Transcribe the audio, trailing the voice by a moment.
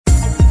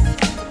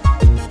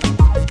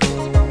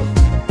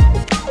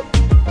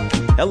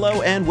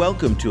Hello and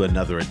welcome to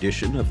another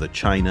edition of the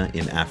China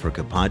in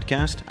Africa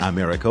podcast. I'm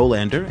Eric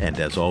Olander, and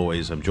as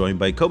always, I'm joined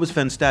by Cobus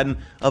van Staden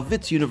of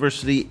Wits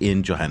University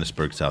in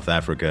Johannesburg, South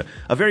Africa.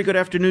 A very good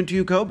afternoon to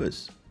you,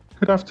 Cobus.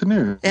 Good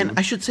afternoon. And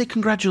I should say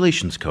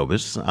congratulations,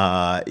 Cobus.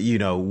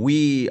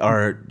 We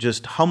are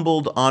just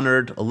humbled,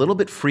 honored, a little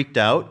bit freaked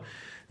out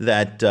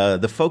that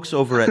the folks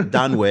over at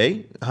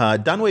Danwei,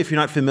 Danwei, if you're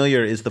not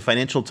familiar, is the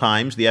Financial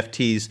Times, the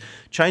FT's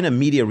China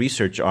media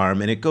research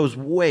arm, and it goes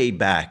way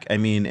back. I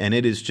mean, and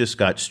it has just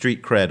got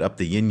street cred up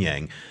the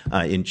yin-yang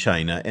in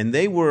China. And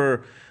they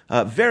were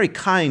very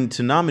kind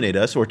to nominate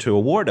us or to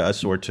award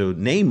us or to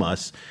name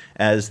us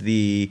as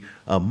the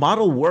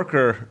Model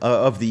Worker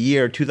of the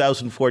Year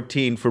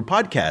 2014 for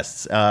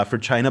podcasts, for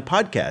China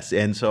podcasts.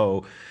 And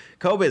so,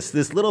 Cobus,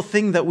 this little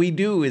thing that we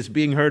do is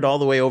being heard all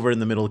the way over in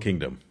the Middle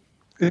Kingdom.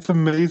 It's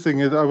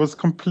amazing. I was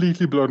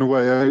completely blown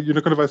away.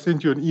 I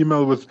sent you an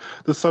email with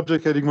the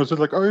subject heading was just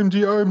like,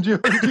 OMG, OMG,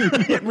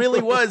 OMG. It really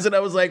was. And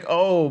I was like,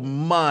 oh,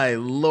 my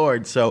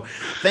Lord. So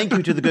thank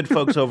you to the good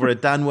folks over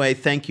at Danwei.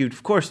 Thank you,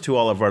 of course, to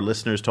all of our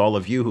listeners, to all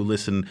of you who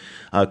listen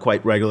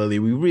quite regularly.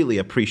 We really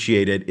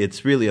appreciate it.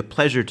 It's really a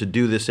pleasure to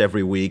do this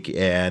every week.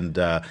 And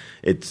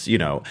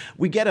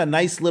we get a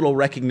nice little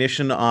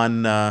recognition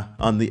on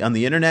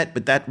the internet,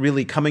 but that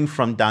really coming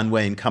from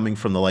Danwei and coming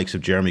from the likes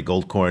of Jeremy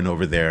Goldkorn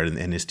over there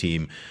and his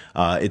team,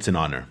 it's an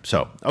honor.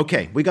 So,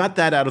 okay, we got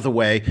that out of the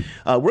way.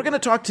 We're going to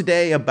talk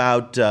today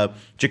about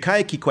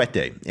Jakaya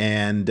Kikwete.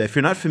 And if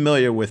you're not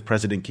familiar with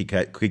President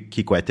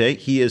Kikwete,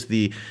 he is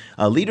the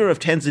leader of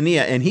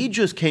Tanzania, and he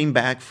just came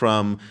back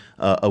from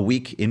a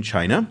week in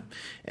China,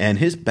 and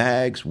his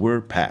bags were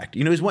packed.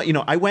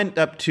 I went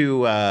up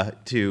to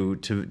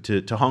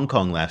Hong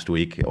Kong last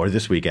week, or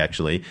this week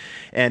actually,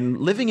 and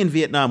living in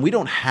Vietnam, we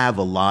don't have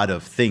a lot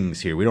of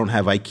things here. We don't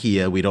have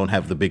IKEA. We don't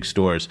have the big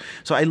stores.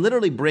 So I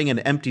literally bring an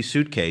empty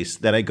suitcase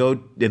that I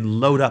go and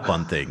load up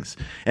on things,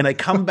 and I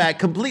come back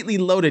completely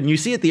loaded. And you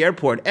see at the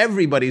airport,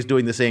 everybody's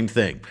doing the same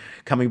thing,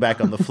 coming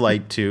back on the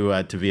flight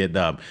to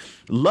Vietnam.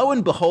 Lo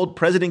and behold,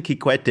 President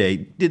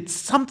Kikwete did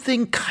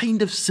something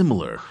kind of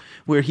similar,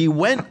 where he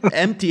went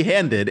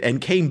empty-handed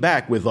and came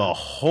back with a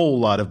whole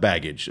lot of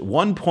baggage.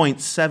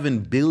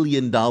 $1.7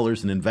 billion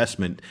in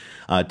investment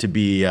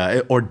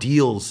or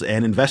deals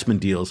and investment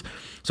deals.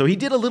 So he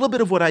did a little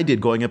bit of what I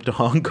did going up to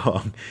Hong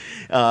Kong.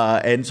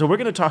 And so we're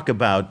going to talk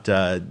about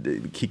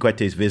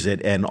Kikwete's visit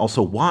and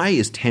also why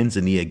is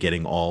Tanzania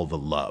getting all the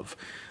love.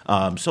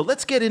 So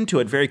let's get into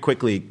it very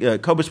quickly.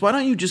 Cobus, why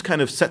don't you just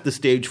kind of set the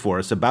stage for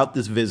us about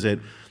this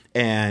visit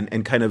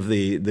and kind of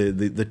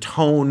the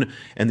tone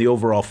and the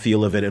overall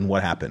feel of it and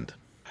what happened?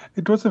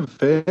 It was a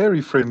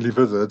very friendly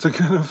visit.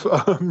 Kind of,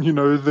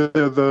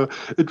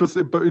 it was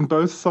in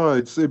both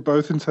sides,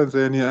 both in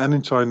Tanzania and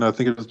in China. I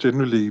think it was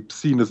generally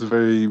seen as a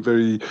very,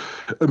 very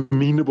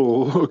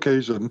amenable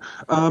occasion.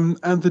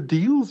 And the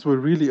deals were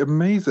really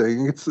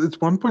amazing. It's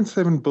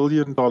 $1.7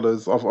 billion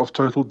of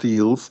total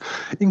deals,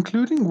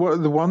 including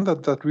the one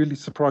that really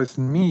surprised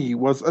me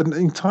was an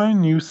entire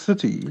new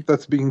city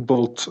that's being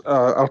built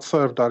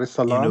outside of Dar es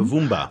Salaam. In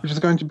Uvumba. Which is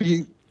going to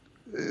be...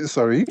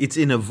 Sorry? It's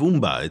in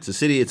Uvumba. It's a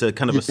city. It's a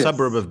kind of a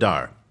suburb of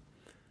Dar.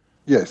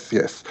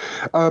 Yes.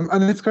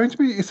 And it's going to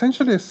be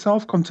essentially a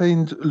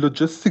self-contained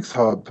logistics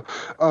hub,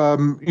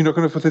 kind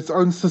of with its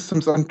own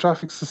systems, own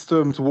traffic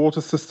systems,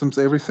 water systems,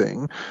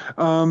 everything.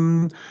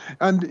 And,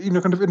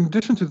 kind of in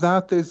addition to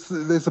that,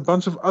 there's a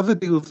bunch of other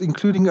deals,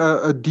 including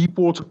a deep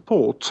water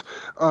port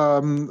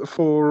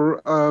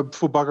for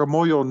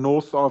Bagamoyo,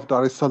 north of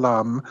Dar es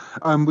Salaam,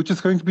 which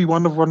is going to be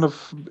one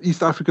of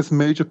East Africa's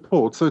major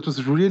ports. So it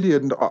was really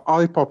an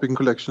eye-popping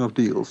collection of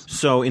deals.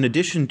 So in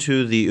addition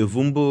to the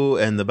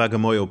Uvumbu and the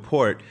Bagamoyo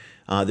port,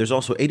 there's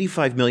also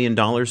 $85 million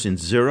in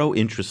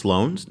zero-interest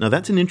loans. Now,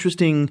 that's an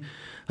interesting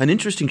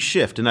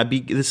shift, and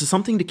this is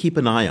something to keep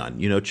an eye on.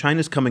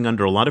 China's coming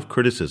under a lot of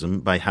criticism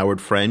by Howard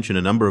French and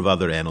a number of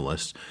other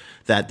analysts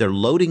that they're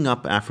loading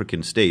up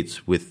African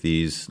states with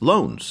these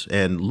loans,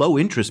 and low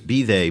interest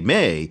be they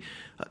may,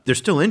 there's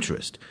still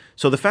interest.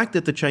 So the fact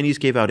that the Chinese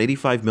gave out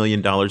 $85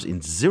 million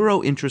in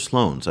zero-interest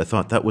loans, I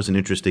thought that was an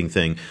interesting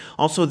thing.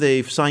 Also,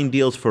 they've signed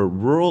deals for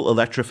rural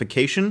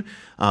electrification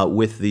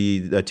with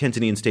the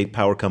Tanzanian state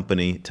power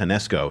company,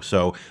 TANESCO.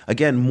 So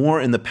again,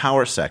 more in the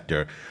power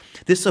sector.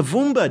 This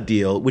Uvumba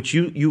deal, which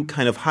you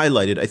kind of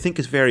highlighted, I think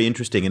is very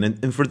interesting.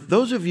 And for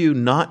those of you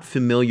not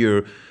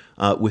familiar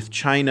with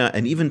China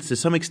and even to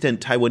some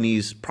extent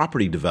Taiwanese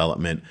property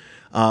development,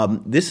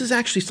 this is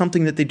actually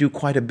something that they do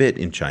quite a bit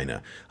in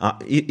China.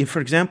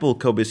 For example,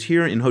 Cobus,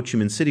 here in Ho Chi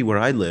Minh City where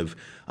I live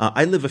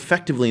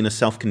effectively in a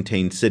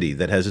self-contained city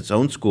that has its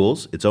own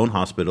schools, its own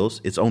hospitals,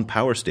 its own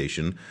power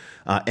station,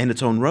 and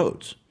its own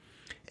roads.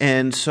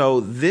 And so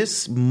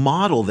this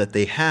model that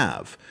they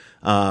have,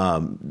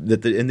 and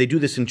they do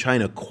this in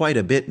China quite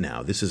a bit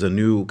now. This is a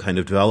new kind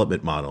of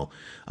development model.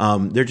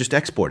 They're just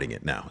exporting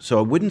it now. So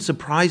it wouldn't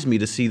surprise me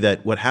to see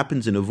that what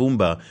happens in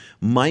Uvumba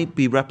might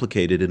be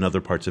replicated in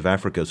other parts of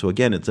Africa. So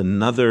again, it's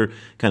another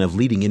kind of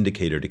leading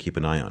indicator to keep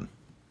an eye on.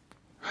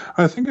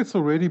 I think it's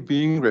already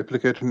being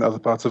replicated in other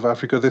parts of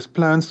Africa. There's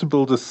plans to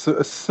build a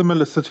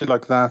similar city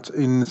like that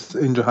in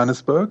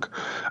Johannesburg,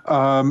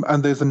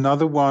 and there's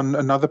another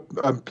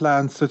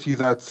planned city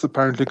that's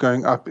apparently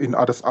going up in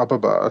Addis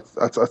Ababa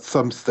at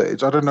some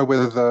stage. I don't know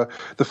whether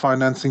the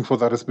financing for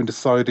that has been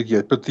decided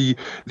yet, but the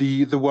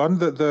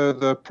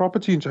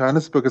property in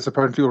Johannesburg has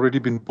apparently already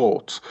been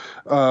bought,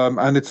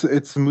 and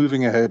it's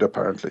moving ahead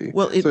apparently.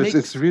 Well,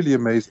 it's really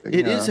amazing.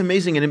 It is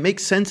amazing, and it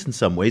makes sense in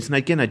some ways. And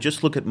again, I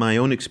just look at my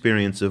own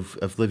experience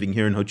of living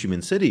here in Ho Chi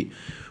Minh City,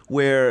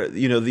 where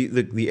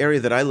the area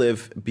that I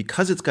live,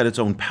 because it's got its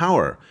own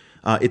power,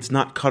 it's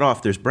not cut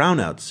off. There's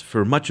brownouts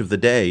for much of the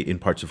day in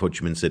parts of Ho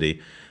Chi Minh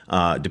City,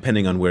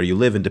 depending on where you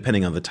live and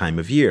depending on the time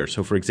of year.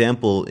 So, for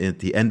example, at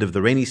the end of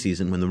the rainy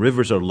season, when the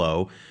rivers are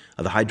low,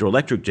 the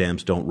hydroelectric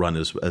dams don't run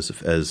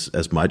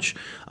as much.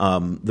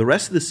 The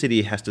rest of the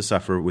city has to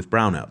suffer with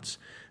brownouts.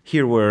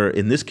 Here, where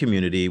in this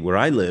community where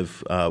I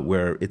live,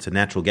 where it's a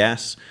natural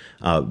gas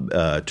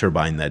powered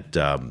turbine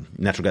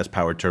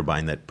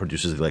that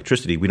produces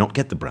electricity, we don't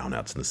get the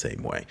brownouts in the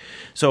same way.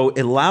 So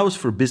it allows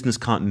for business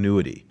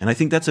continuity, and I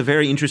think that's a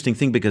very interesting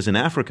thing because in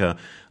Africa,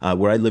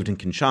 where I lived in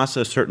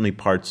Kinshasa, certainly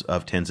parts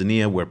of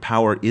Tanzania where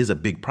power is a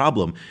big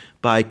problem,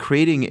 by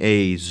creating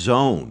a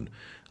zone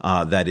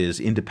that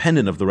is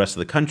independent of the rest of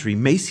the country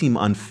may seem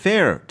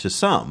unfair to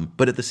some,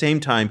 but at the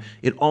same time,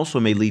 it also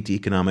may lead to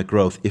economic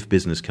growth if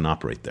business can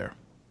operate there.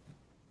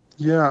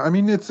 Yeah, I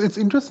mean, it's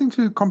interesting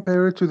to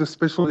compare it to the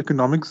special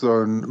economic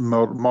zone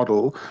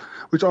model,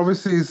 which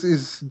obviously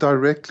is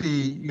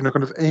directly,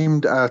 kind of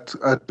aimed at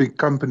big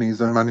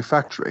companies and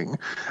manufacturing.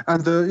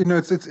 And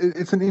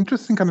it's an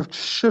interesting kind of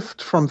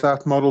shift from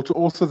that model to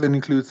also then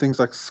include things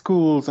like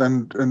schools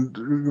and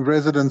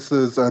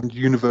residences and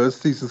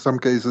universities in some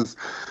cases.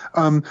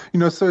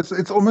 So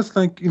it's almost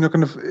like,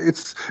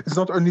 it's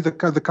not only the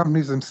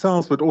companies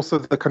themselves, but also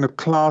the kind of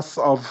class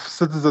of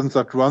citizens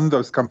that run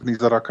those companies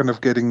that are kind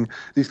of getting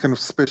these kind of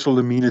special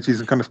amenities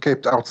and kind of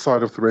kept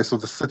outside of the rest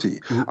of the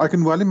city. Mm-hmm. I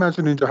can well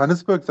imagine in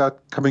Johannesburg that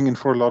coming in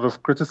for a lot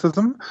of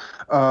criticism,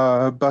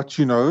 but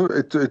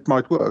it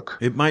might work.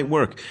 It might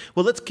work.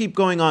 Well, let's keep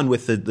going on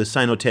with the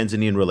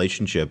Sino-Tanzanian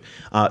relationship.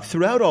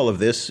 Throughout all of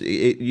this,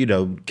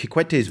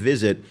 Kikwete's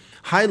visit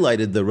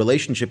highlighted the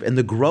relationship and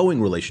the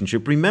growing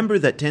relationship. Remember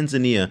that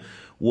Tanzania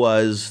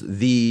was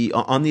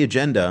on the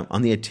agenda,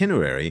 on the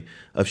itinerary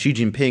of Xi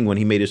Jinping when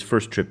he made his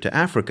first trip to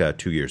Africa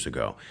 2 years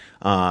ago.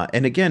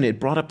 And again, it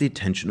brought up the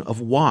attention of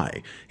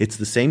why. It's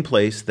the same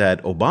place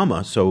that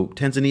Obama, so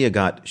Tanzania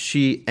got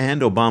Xi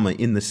and Obama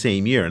in the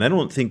same year. And I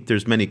don't think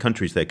there's many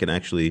countries that can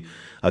actually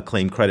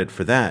claim credit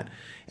for that.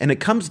 And it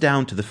comes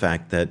down to the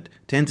fact that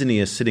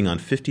Tanzania is sitting on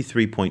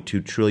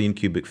 53.2 trillion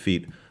cubic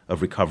feet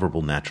of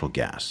recoverable natural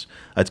gas.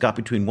 It's got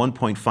between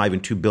 1.5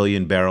 and 2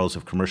 billion barrels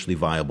of commercially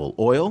viable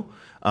oil,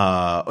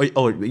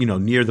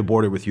 near the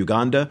border with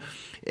Uganda.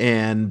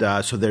 And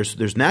so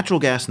there's natural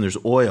gas and there's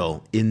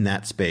oil in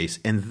that space.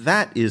 And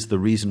that is the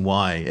reason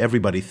why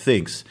everybody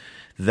thinks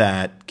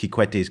that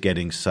Kikwete is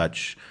getting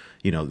such,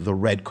 the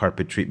red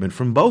carpet treatment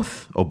from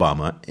both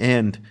Obama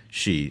and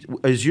Xi.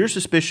 Is your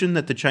suspicion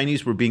that the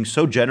Chinese were being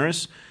so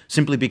generous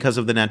simply because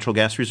of the natural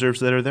gas reserves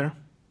that are there?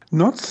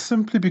 Not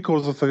simply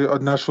because of the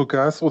natural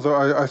gas, although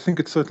I think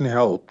it certainly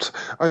helped.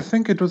 I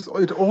think it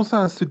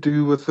also has to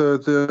do with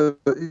the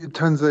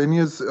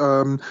Tanzania's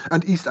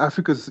and East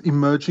Africa's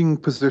emerging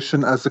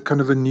position as a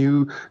kind of a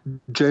new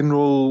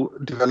general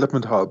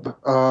development hub.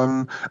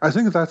 I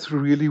think that's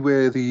really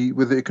where the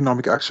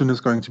economic action is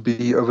going to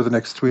be over the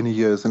next 20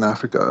 years in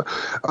Africa.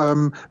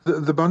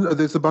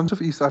 There's a bunch of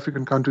East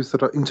African countries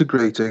that are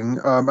integrating,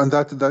 and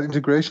that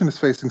integration is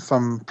facing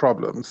some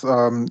problems,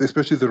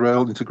 especially the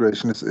rail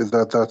integration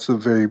that's a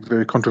very,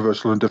 very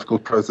controversial and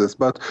difficult process.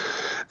 But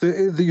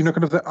they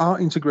are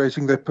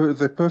integrating. They're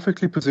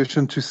perfectly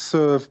positioned to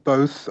serve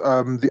both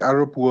the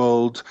Arab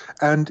world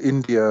and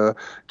India,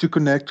 to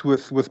connect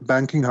with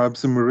banking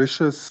hubs in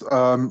Mauritius.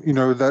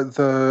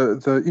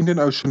 That the Indian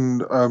Ocean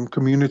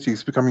community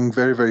is becoming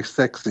very, very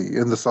sexy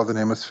in the Southern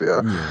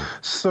Hemisphere. Yeah.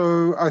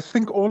 So I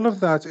think all of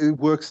that, it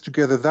works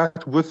together.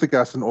 That with the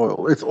gas and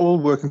oil, it's all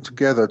working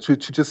together to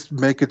just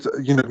make it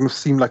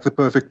seem like the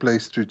perfect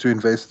place to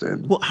invest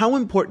in. Well, how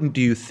important do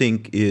you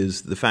think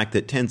is the fact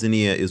that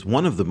Tanzania is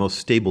one of the most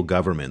stable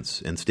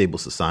governments and stable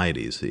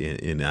societies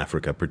in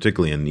Africa,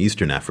 particularly in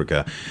Eastern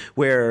Africa,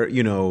 where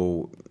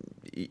the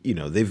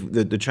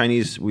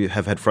Chinese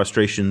have had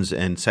frustrations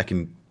and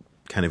second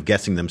kind of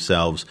guessing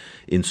themselves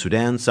in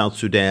Sudan, South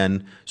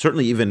Sudan,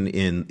 certainly even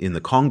in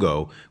the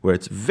Congo, where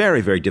it's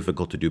very, very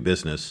difficult to do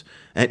business.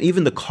 And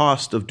even the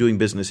cost of doing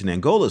business in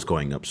Angola is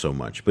going up so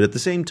much. But at the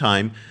same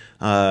time,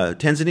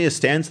 Tanzania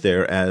stands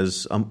there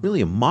as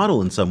really a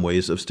model in some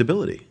ways of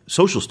stability,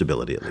 social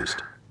stability at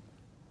least.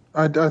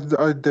 I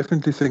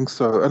definitely think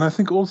so, and I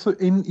think also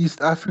in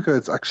East Africa,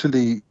 it's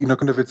actually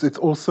kind of it's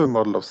also a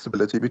model of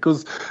stability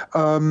because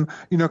kind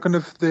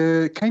of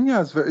the Kenya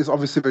is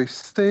obviously very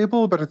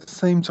stable, but at the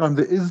same time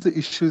there is the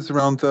issues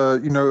around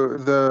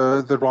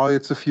the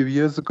riots a few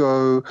years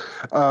ago.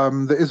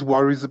 There is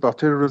worries about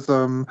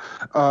terrorism.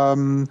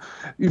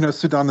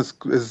 Sudan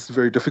is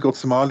very difficult.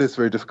 Somalia is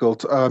very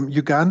difficult.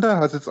 Uganda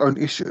has its own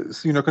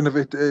issues. Kind of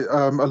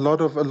a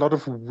lot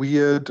of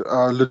weird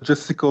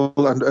logistical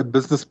and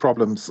business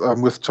problems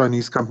with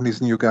Chinese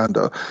companies in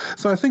Uganda.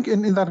 So I think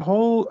in that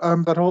whole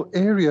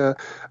area,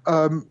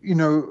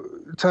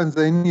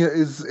 Tanzania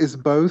is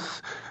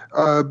both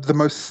the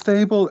most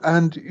stable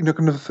and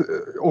kind of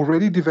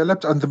already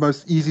developed and the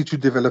most easy to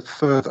develop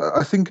further.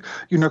 I think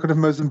kind of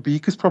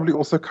Mozambique is probably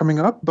also coming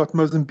up, but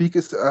Mozambique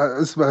has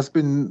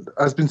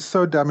been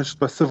so damaged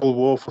by civil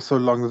war for so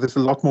long that there's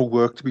a lot more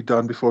work to be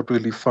done before it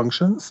really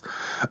functions.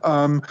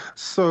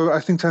 So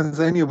I think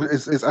Tanzania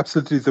is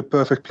absolutely the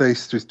perfect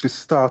place to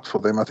start for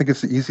them. I think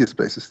it's the easiest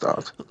place to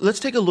start. Let's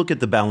take a look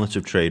at the balance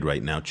of trade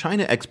right now.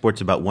 China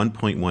exports about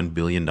 $1.1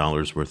 billion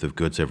worth of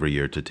goods every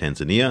year to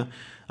Tanzania.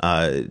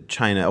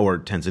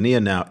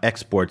 Tanzania now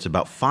exports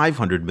about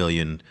 $500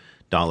 million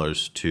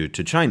to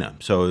China.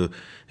 So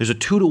there's a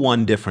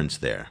 2-to-1 difference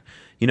there.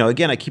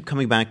 Again, I keep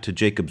coming back to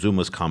Jacob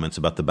Zuma's comments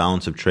about the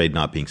balance of trade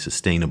not being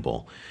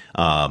sustainable.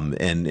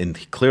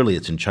 And clearly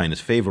it's in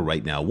China's favor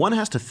right now. One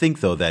has to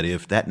think, though, that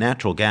if that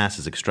natural gas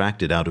is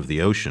extracted out of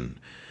the ocean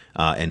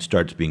and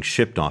starts being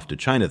shipped off to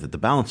China, that the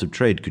balance of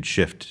trade could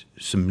shift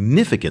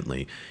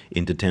significantly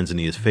into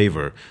Tanzania's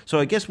favor. So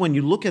I guess when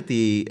you look at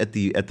the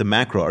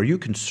macro, are you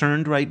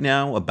concerned right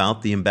now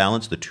about the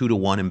imbalance, the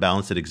 2-to-1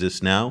 imbalance that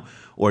exists now,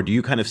 or do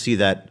you kind of see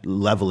that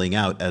leveling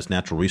out as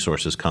natural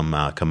resources come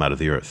out of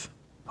the earth?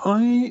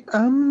 I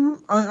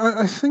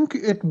think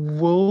it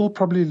will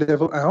probably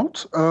level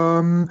out.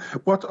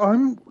 What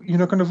I'm,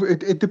 kind of,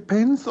 it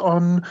depends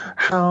on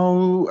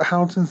how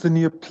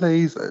Tanzania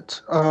plays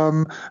it.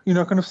 Kind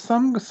of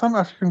some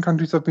African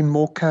countries have been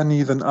more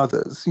canny than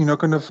others.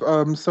 Kind of,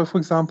 so for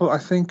example, I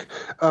think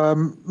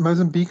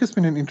Mozambique has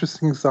been an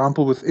interesting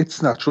example with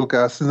its natural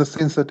gas in the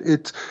sense that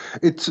its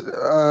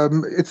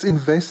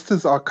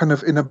investors are kind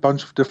of in a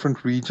bunch of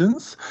different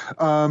regions.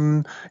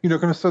 Kind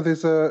of, so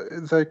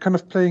they're kind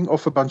of playing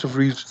off a bunch of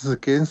regions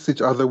against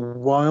each other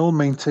while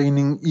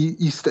maintaining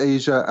East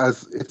Asia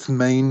as its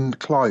main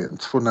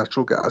client for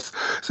natural gas.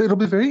 So it'll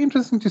be very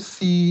interesting to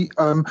see,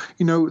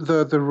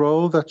 the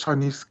role that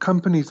Chinese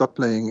companies are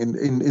playing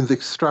in the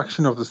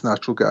extraction of this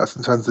natural gas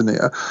in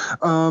Tanzania.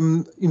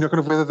 Kind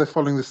of whether they're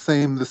following the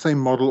same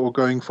model or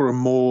going for a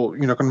more,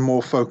 kind of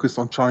more focused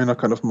on China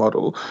kind of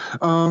model.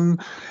 I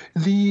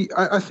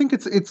think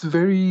it's to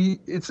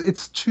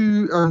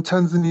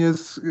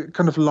Tanzania's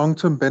kind of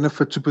long-term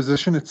benefit to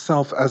position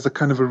itself as a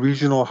kind of a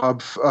regional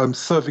hub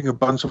serving a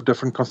bunch of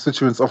different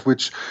constituents, of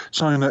which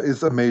China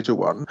is a major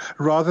one,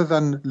 rather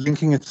than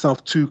linking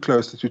itself too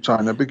closely to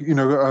China.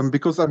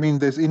 Because I mean,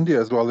 there's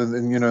India as well in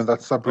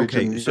that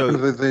sub-region. Okay, so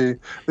they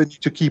need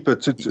to keep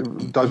it to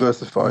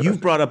diversify. You've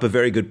brought up a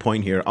very good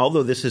point here.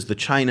 Although this is the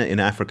China in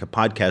Africa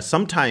podcast,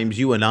 sometimes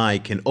you and I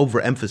can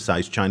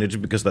overemphasize China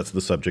just because that's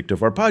the subject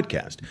of our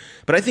podcast.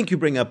 But I think you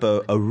bring up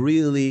a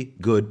really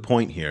good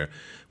point here,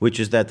 which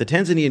is that the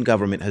Tanzanian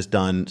government has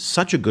done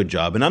such a good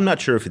job, and I'm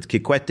not sure if it's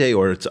Kikwete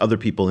or it's other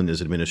people in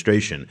his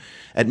administration,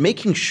 at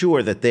making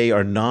sure that they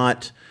are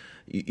not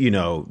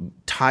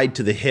tied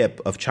to the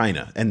hip of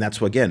China. And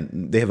that's, again,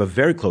 they have a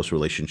very close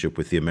relationship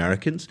with the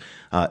Americans.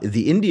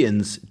 The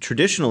Indians,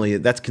 traditionally,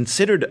 that's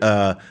considered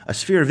a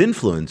sphere of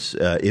influence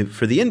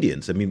for the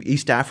Indians. I mean,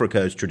 East Africa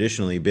has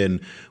traditionally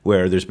been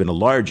where there's been a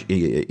large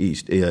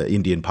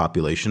Indian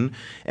population,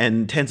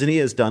 and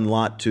Tanzania has done a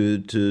lot to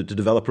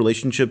develop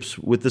relationships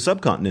with the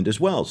subcontinent as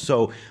well.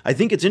 So I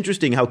think it's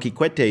interesting how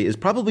Kikwete is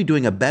probably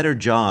doing a better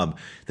job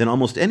than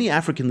almost any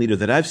African leader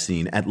that I've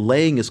seen at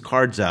laying his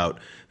cards out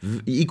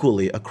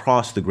equally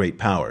across the great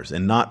powers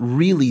and not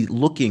really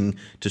looking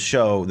to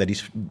show that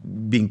he's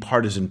being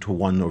partisan to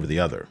one over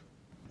the other.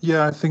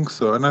 Yeah, I think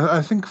so, and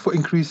I think for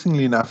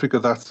increasingly in Africa,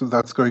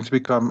 that's going to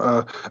become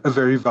a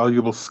very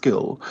valuable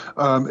skill.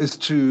 Is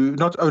to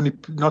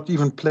not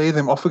even play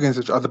them off against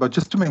each other, but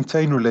just to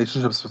maintain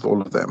relationships with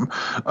all of them.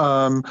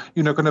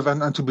 Kind of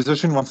and to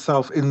position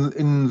oneself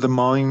in the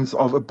minds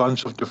of a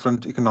bunch of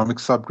different economic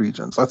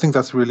subregions. I think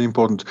that's really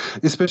important,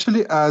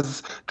 especially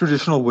as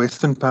traditional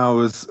Western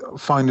powers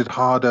find it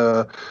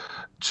harder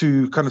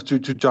to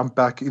jump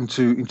back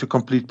into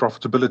complete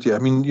profitability. I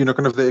mean,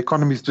 kind of the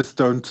economies just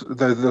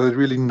they're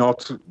really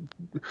not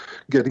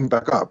getting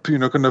back up,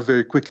 kind of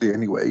very quickly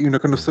anyway.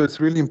 Kind of, so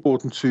it's really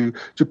important to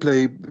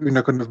play,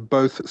 kind of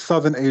both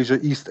Southern Asia,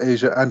 East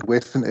Asia, and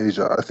Western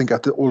Asia, I think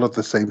all at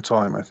the same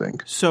time, I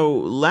think. So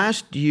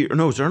last year,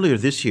 no, it was earlier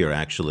this year,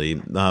 actually,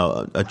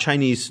 the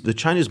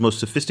China's most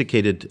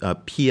sophisticated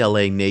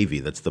PLA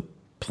Navy, that's the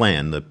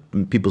plan, the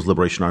People's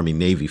Liberation Army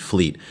Navy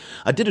fleet,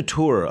 did a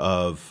tour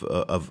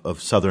of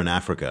southern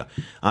Africa.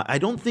 I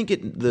don't think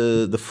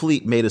the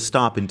fleet made a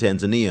stop in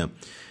Tanzania,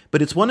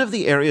 But it's one of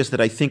the areas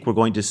that I think we're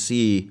going to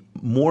see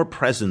more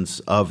presence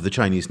of the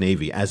Chinese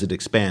Navy as it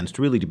expands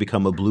to really to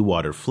become a blue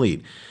water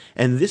fleet.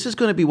 And this is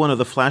going to be one of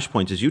the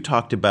flashpoints, as you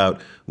talked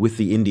about, with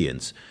the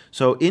Indians.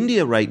 So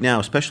India right now,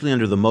 especially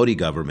under the Modi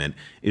government,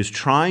 is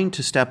trying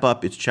to step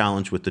up its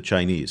challenge with the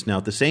Chinese. Now,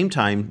 at the same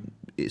time,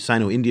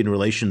 Sino-Indian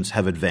relations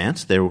have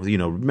advanced.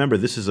 Remember,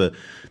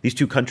 these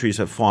two countries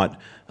have fought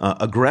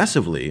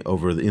aggressively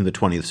in the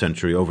 20th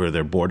century over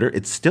their border.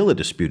 It's still a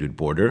disputed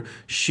border.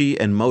 Xi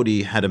and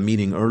Modi had a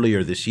meeting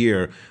earlier this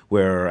year,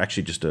 where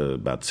actually just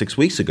about 6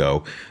 weeks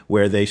ago,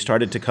 where they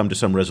started to come to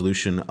some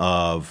resolution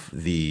of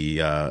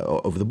the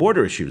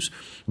border issues.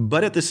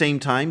 But at the same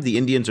time, the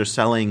Indians are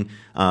selling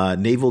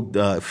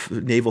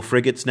naval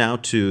frigates now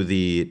to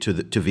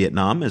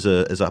Vietnam as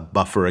a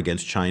buffer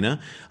against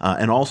China,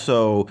 and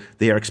also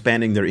they are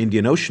expanding their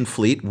Indian Ocean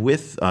fleet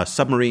with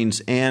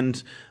submarines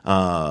and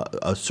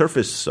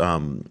surface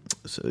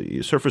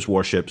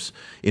warships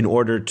in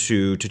order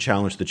to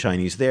challenge the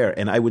Chinese there.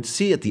 And I would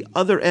see at the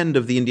other end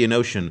of the Indian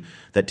Ocean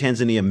that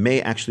Tanzania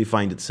may actually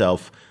find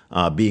itself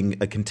being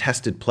a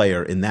contested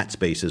player in that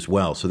space as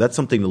well. So that's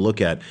something to look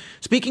at.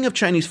 Speaking of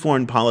Chinese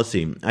foreign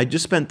policy, I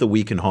just spent the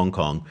week in Hong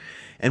Kong.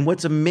 And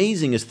what's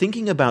amazing is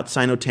thinking about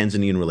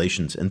Sino-Tanzanian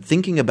relations and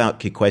thinking about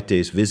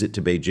Kikwete's visit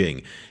to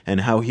Beijing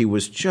and how he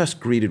was just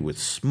greeted with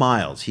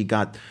smiles. He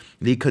got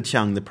Li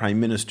Keqiang, the prime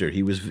minister.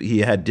 He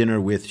had dinner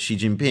with Xi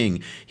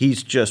Jinping.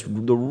 He's just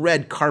the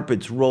red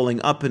carpets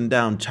rolling up and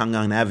down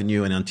Chang'an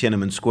Avenue and on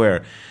Tiananmen Square.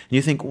 And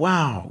you think,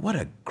 wow, what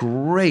a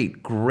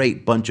great,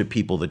 great bunch of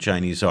people the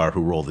Chinese are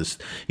who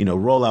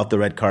roll out the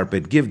red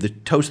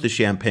carpet, toast the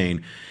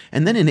champagne.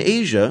 And then in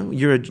Asia,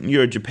 you're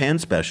a Japan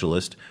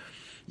specialist.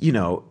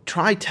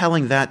 Try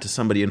telling that to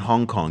somebody in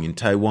Hong Kong, in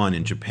Taiwan,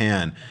 in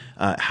Japan,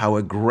 how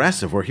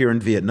aggressive, or here in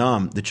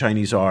Vietnam, the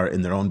Chinese are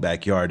in their own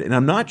backyard. And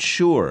I'm not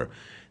sure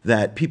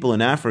that people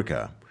in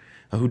Africa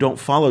who don't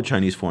follow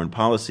Chinese foreign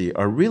policy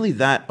are really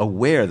that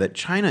aware that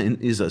China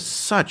is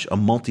such a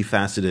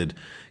multifaceted,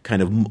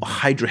 kind of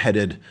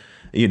hydra-headed,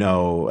 I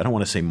don't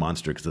want to say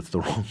monster because that's the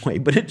wrong way,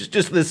 but it's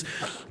just this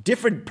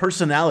different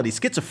personality,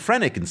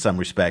 schizophrenic in some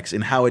respects,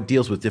 in how it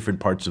deals with different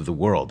parts of the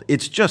world.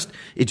 It's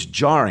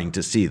jarring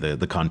to see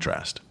the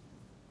contrast.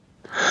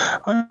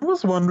 I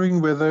was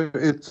wondering whether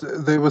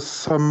they were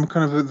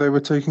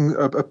taking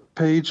a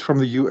page from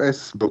the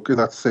U.S. book in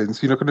that sense,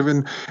 kind of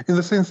in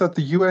the sense that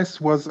the U.S.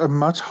 was a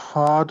much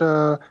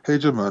harder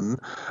hegemon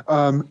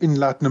in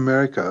Latin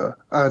America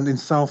and in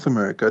South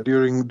America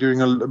during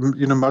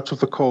much of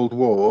the Cold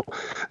War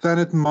than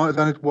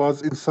it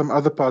was in some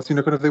other parts. Kind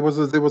of there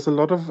was a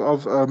lot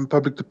of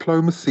public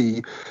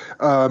diplomacy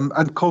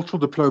and cultural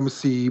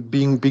diplomacy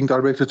being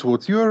directed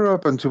towards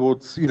Europe and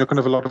towards kind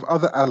of a lot of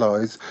other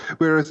allies,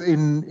 whereas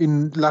in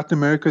Latin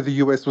America, the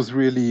U.S. was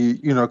really,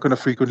 kind of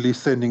frequently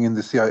sending in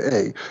the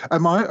CIA.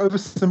 Am I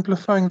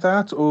oversimplifying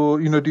that? Or,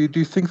 do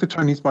you think the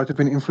Chinese might have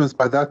been influenced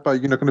by that, by,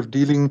 kind of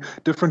dealing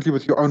differently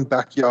with your own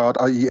backyard,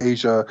 i.e.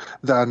 Asia,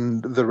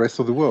 than the rest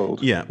of the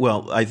world? Yeah,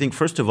 well, I think,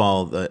 first of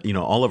all,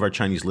 all of our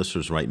Chinese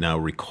listeners right now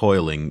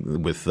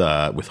recoiling with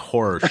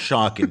horror,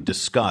 shock, and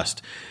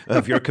disgust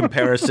of your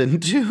comparison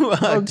to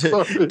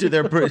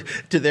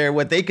their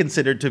what they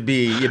consider to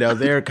be,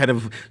 their kind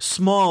of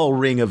small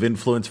ring of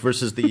influence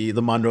versus the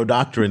Monroe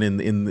Doctrine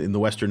in the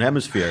Western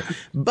Hemisphere.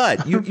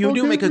 But you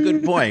do make a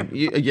good point.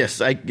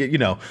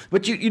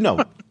 But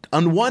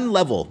on one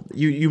level,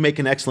 you make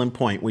an excellent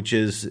point, which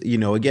is,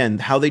 again,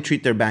 how they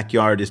treat their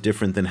backyard is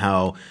different than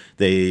how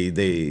they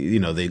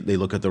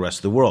look at the rest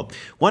of the world.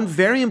 One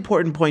very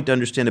important point to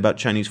understand about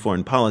Chinese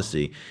foreign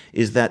policy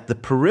is that the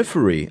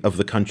periphery of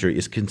the country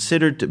is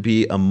considered to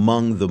be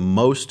among the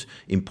most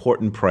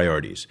important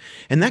priorities.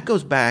 And that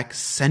goes back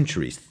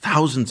centuries,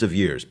 thousands of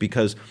years,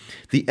 because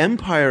the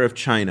empire of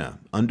China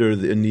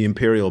in the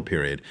imperial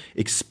period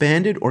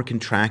expanded or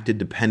contracted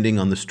depending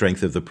on the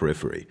strength of the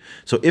periphery.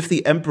 So if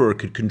the emperor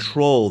could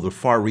control the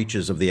far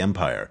reaches of the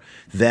empire,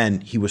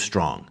 then he was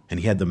strong and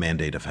he had the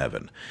mandate of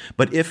heaven.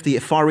 But if the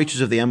far reaches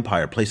of the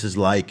empire, places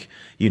like,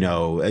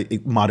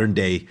 modern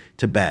day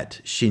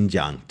Tibet,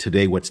 Xinjiang,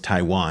 today what's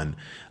Taiwan,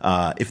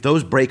 if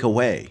those break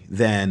away,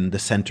 then the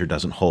center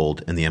doesn't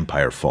hold and the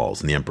empire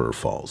falls and the emperor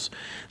falls.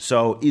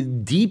 So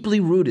deeply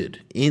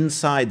rooted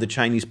inside the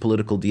Chinese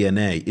political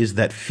DNA is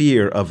that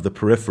fear of the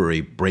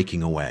periphery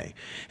breaking away.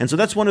 And so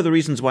that's one of the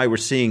reasons why we're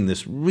seeing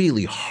this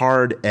really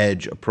hard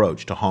edge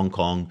approach to Hong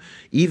Kong.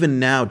 Even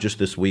now, just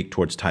this week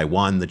towards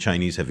Taiwan, the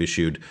Chinese have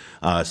issued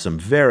some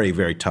very,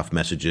 very tough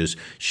messages.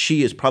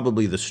 Xi is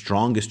probably the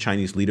strongest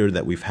Chinese leader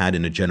that we've had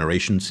in a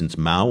generation since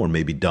Mao or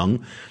maybe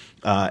Deng.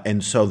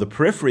 And so the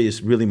periphery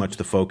is really much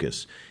the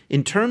focus.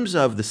 In terms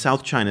of the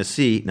South China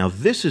Sea, now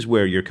this is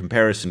where your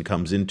comparison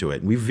comes into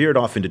it. We veered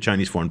off into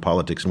Chinese foreign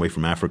politics and away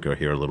from Africa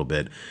here a little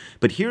bit.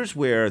 But here's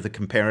where the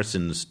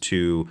comparisons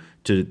to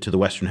the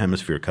Western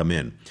Hemisphere come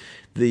in.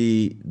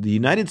 The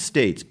United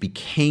States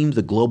became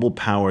the global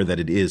power that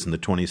it is in the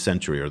 20th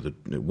century,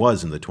 it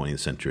was in the 20th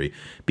century,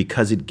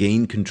 because it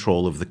gained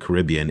control of the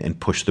Caribbean and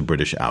pushed the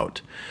British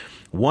out.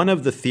 One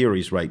of the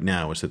theories right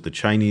now is that the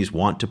Chinese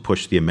want to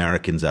push the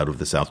Americans out of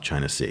the South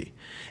China Sea.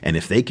 And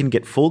if they can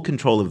get full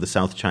control of the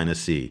South China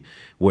Sea,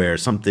 where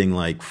something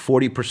like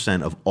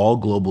 40% of all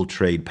global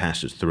trade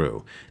passes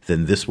through,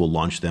 then this will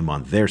launch them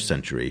on their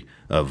century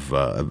of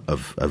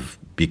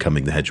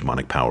becoming the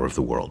hegemonic power of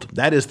the world.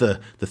 That is the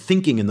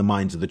thinking in the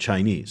minds of the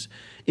Chinese.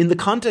 In the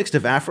context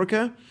of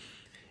Africa,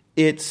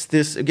 it's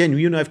this, again,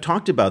 you and I have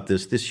talked about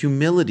this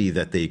humility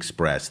that they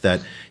express, that,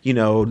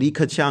 Li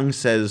Keqiang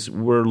says,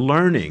 we're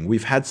learning,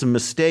 we've had some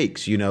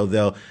mistakes,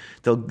 they'll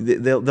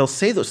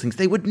say those things.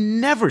 They would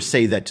never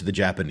say that to the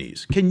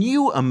Japanese. Can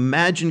you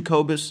imagine,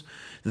 Cobus,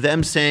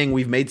 them saying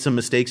we've made some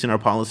mistakes in our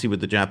policy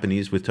with the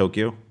Japanese, with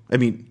Tokyo? I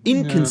mean,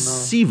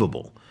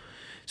 inconceivable. Yeah, no.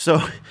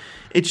 So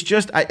it's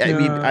just,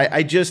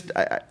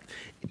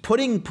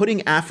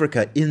 Putting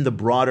Africa in the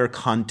broader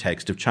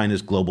context of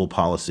China's global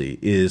policy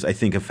is, I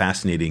think, a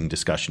fascinating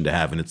discussion to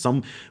have.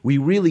 And we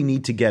really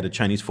need to get a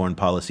Chinese foreign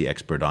policy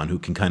expert on who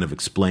can kind of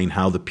explain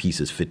how the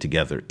pieces fit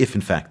together, if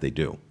in fact they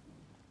do.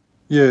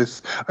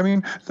 Yes, I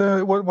mean,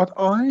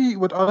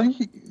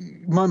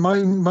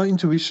 my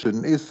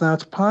intuition is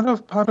that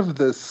part of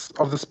this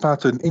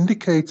pattern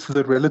indicates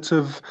the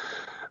relative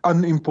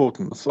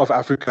unimportance of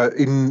Africa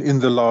in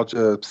the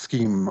larger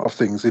scheme of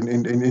things,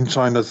 in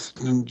China's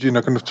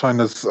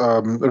China's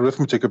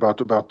arithmetic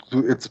about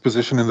its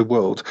position in the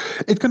world.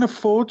 It can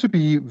afford to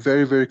be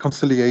very, very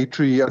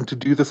conciliatory and to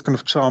do this kind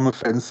of charm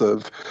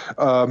offensive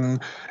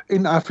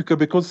in Africa,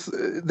 because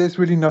there's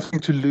really nothing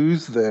to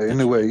lose there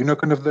in a way.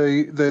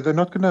 They're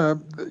not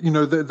gonna,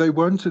 they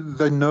won't.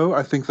 They know,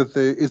 I think, that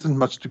there isn't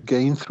much to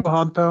gain through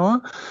hard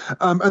power,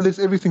 and there's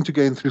everything to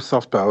gain through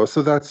soft power.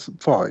 So that's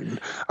fine.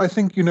 I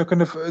think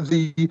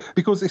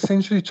because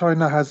essentially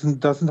China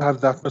doesn't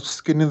have that much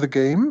skin in the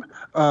game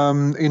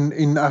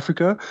in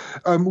Africa,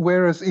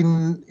 whereas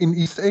in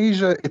East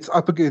Asia it's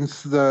up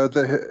against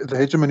the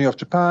hegemony of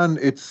Japan.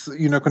 It's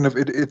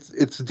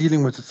it's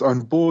dealing with its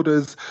own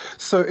borders,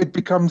 so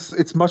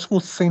it's much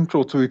more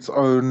central to its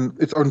own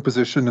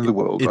position in the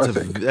world. I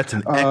think that's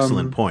an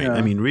excellent point. Yeah.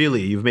 I mean,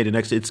 really, you've made an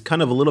excellent. It's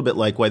kind of a little bit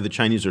like why the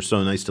Chinese are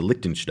so nice to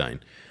Liechtenstein.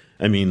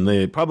 I mean,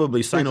 the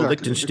probably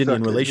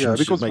Sino-Liechtensteinian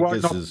relationship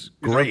like this is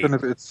great.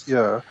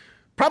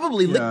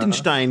 Probably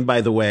Liechtenstein, by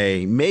the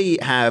way, may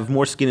have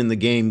more skin in the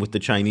game with the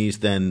Chinese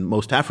than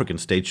most African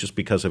states, just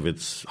because of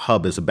its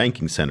hub as a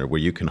banking center where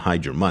you can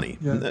hide your money.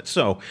 Yeah.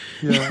 So,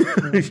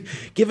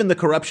 given the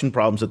corruption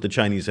problems that the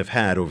Chinese have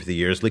had over the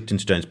years,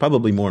 Liechtenstein is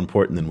probably more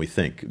important than we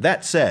think.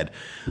 That said,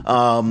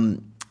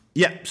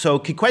 so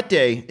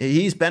Kikwete,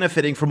 he's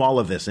benefiting from all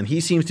of this, and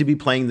he seems to be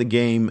playing the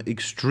game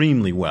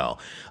extremely well.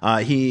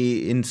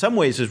 He, in some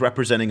ways, is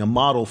representing a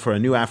model for a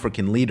new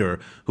African leader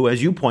who,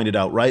 as you pointed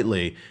out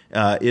rightly,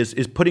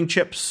 is putting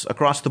chips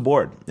across the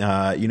board.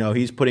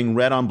 He's putting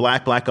red on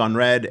black, black on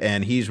red,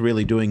 and he's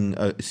really doing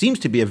seems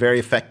to be a very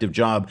effective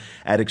job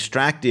at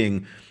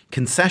extracting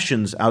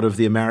concessions out of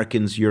the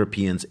Americans,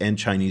 Europeans, and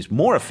Chinese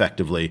more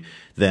effectively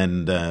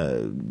than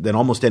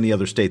almost any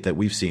other state that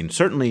we've seen.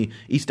 Certainly,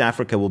 East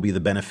Africa will be the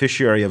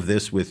beneficiary of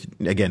this with,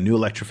 again, new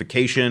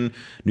electrification,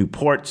 new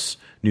ports,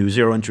 new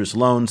zero-interest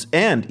loans,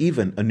 and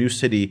even a new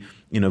city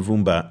in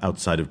Avumba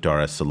outside of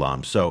Dar es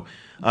Salaam. So,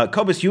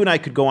 Cobus, you and I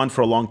could go on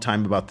for a long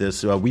time about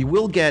this. We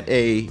will get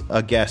a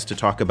guest to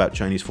talk about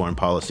Chinese foreign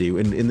policy,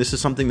 and this is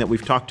something that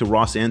we've talked to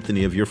Ross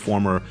Anthony of your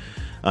former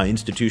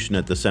institution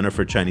at the Center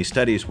for Chinese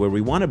Studies, where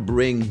we want to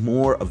bring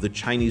more of the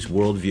Chinese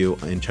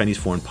worldview and Chinese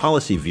foreign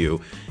policy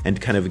view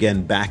and kind of,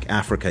 again, back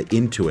Africa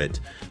into it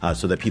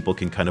so that people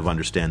can kind of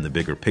understand the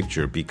bigger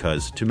picture.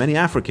 Because to many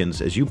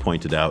Africans, as you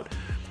pointed out,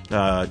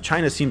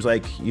 China seems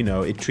like,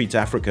 it treats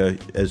Africa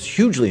as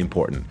hugely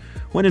important,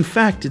 when in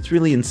fact it's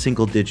really in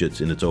single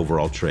digits in its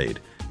overall trade.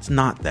 It's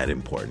not that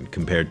important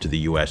compared to the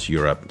U.S.,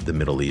 Europe, the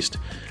Middle East,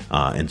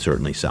 and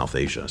certainly South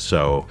Asia.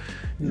 So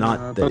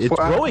it's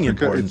growing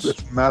importance.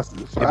 It's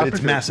massive. For Africa,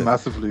 it's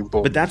massively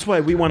important. But that's why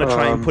we want to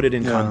try and put it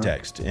in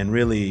context and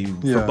really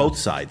for both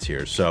sides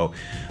here. So,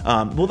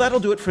 that'll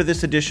do it for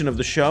this edition of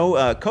the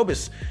show.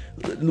 Cobus,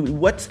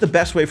 what's the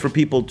best way for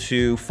people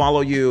to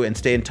follow you and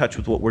stay in touch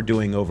with what we're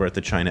doing over at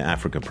the China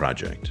Africa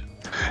Project?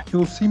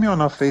 You'll see me on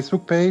our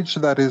Facebook page.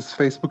 That is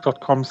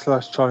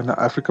facebook.com/China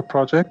Africa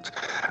Project.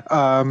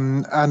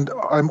 And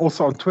I'm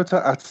also on Twitter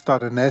at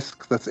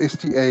Stadenesque. That's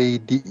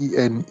STADENESQUE.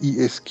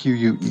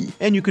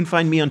 And you can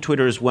find me on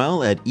Twitter as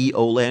well at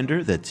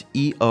EOLander. That's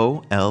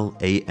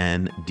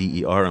EOLANDER.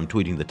 I'm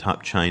tweeting the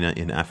top China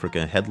in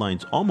Africa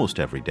headlines almost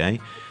every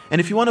day.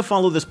 And if you want to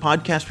follow this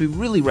podcast, we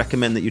really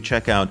recommend that you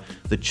check out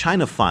the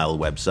China File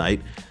website.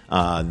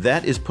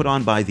 That is put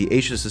on by the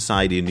Asia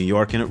Society in New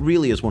York, and it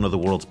really is one of the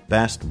world's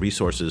best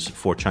resources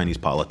for Chinese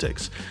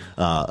politics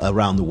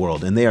around the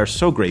world. And they are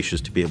so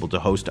gracious to be able to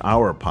host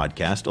our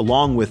podcast,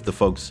 along with the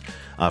folks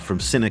from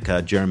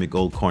Sinica, Jeremy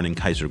Goldkorn and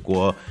Kaiser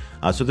Kuo.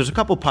 So there's a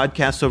couple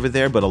podcasts over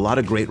there, but a lot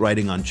of great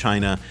writing on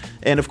China.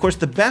 And of course,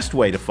 the best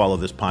way to follow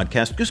this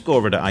podcast, just go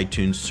over to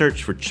iTunes,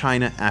 search for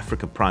China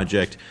Africa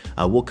Project.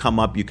 We'll come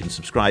up. You can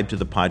subscribe to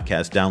the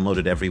podcast, download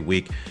it every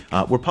week.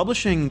 We're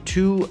publishing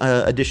 2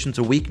 editions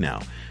a week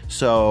now.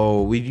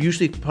 So we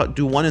usually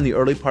do one in the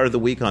early part of the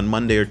week on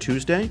Monday or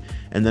Tuesday,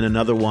 and then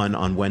another one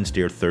on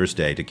Wednesday or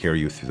Thursday to carry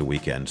you through the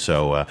weekend.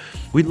 So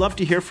we'd love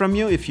to hear from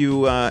you. If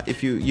you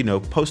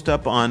post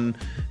up on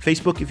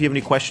Facebook if you have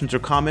any questions or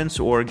comments,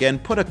 or again,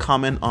 put a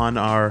comment on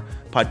our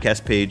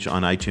podcast page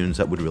on iTunes.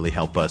 That would really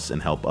help us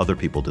and help other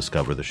people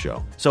discover the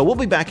show. So we'll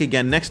be back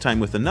again next time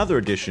with another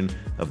edition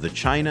of the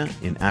China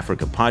in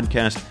Africa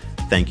podcast.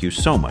 Thank you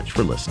so much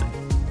for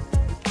listening.